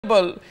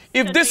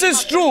If this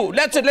is true,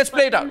 let's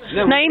play it out.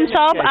 Naeem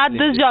Saab, at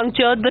this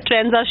juncture, the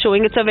trends are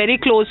showing it's a very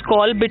close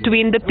call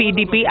between the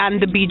PDP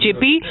and the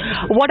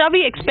BJP. What are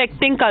we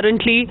expecting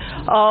currently?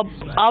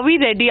 Are we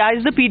ready?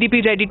 Is the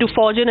PDP ready to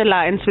forge an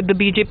alliance with the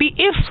BJP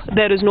if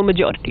there is no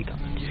majority?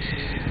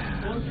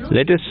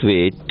 Let us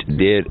wait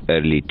their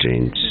early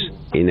trends.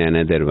 In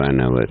another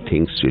 1 hour,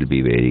 things will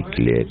be very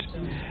clear.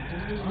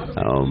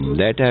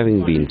 That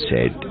having been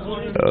said,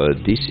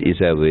 this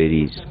is a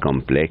very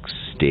complex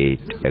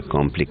state, a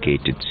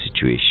complicated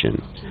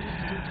situation.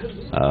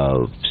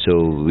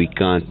 So we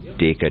can't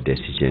take a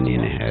decision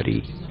in a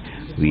hurry.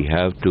 We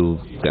have to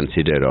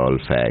consider all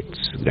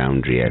facts,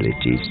 ground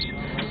realities.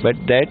 But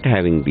that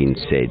having been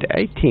said,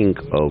 I think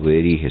a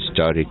very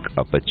historic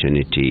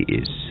opportunity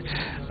is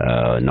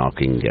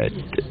knocking at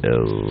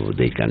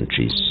the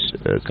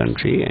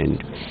country.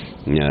 And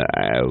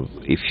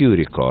if you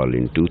recall,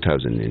 in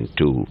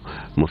 2002,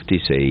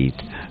 Mufti Saeed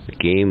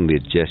came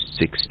with just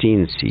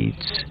 16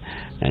 seats,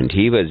 and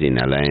he was in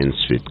alliance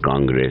with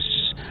Congress,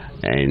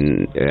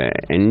 and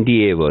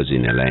NDA was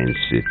in alliance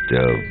with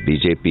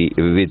BJP,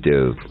 with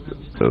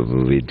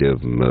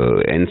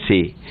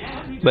NC.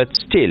 But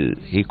still,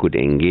 he could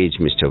engage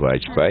Mr.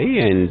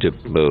 Vajpayee, and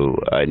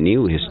a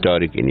new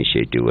historic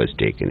initiative was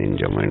taken in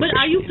Jammu and Kashmir. But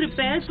are you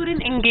prepared for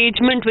an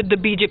engagement with the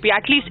BJP?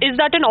 At least, is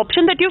that an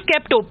option that you've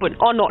kept open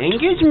or not?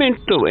 Engagement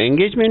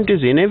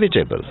is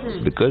inevitable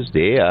because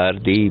they are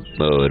the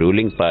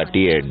ruling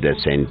party at the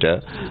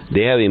center.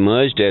 They have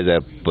emerged as a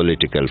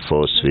political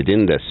force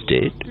within the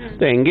state.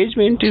 The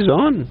engagement is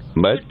on,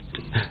 but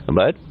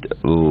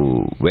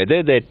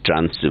whether that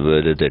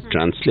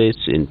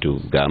translates into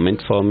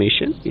government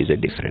formation is a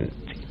different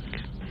thing.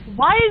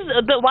 Why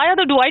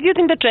do you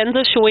think the trends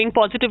are showing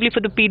positively for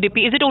the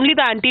PDP? Is it only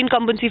the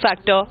anti-incumbency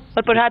factor,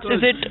 or perhaps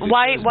is it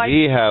why?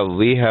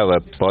 We have a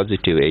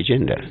positive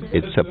agenda.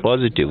 It's a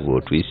positive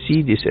vote. We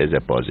see this as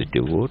a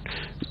positive vote.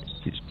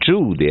 It's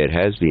true there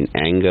has been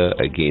anger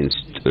against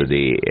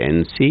the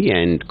NC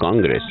and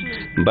Congress,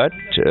 but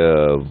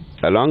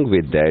along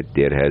with that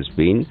there has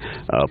been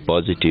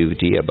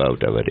positivity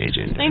about our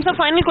agenda. And so,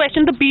 final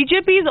question: the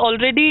BJP is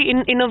already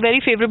in a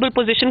very favourable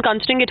position,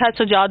 considering it has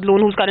Sajad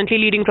Loan, who's currently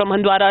leading from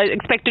Handwara,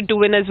 expected to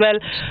win as well.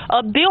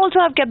 They also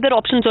have kept their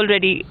options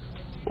already.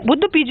 Is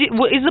the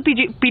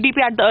PDP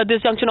at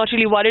this juncture not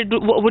really worried?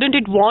 Wouldn't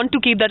it want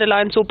to keep that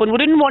alliance open?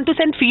 Wouldn't it want to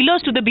send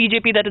feelers to the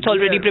BJP that it's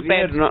already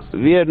prepared?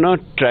 We are not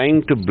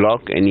trying to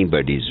block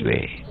anybody's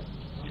way.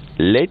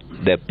 Let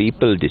the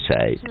people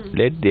decide.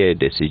 Let their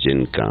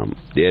decision come,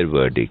 their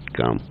verdict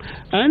come,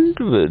 and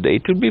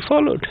it will be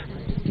followed.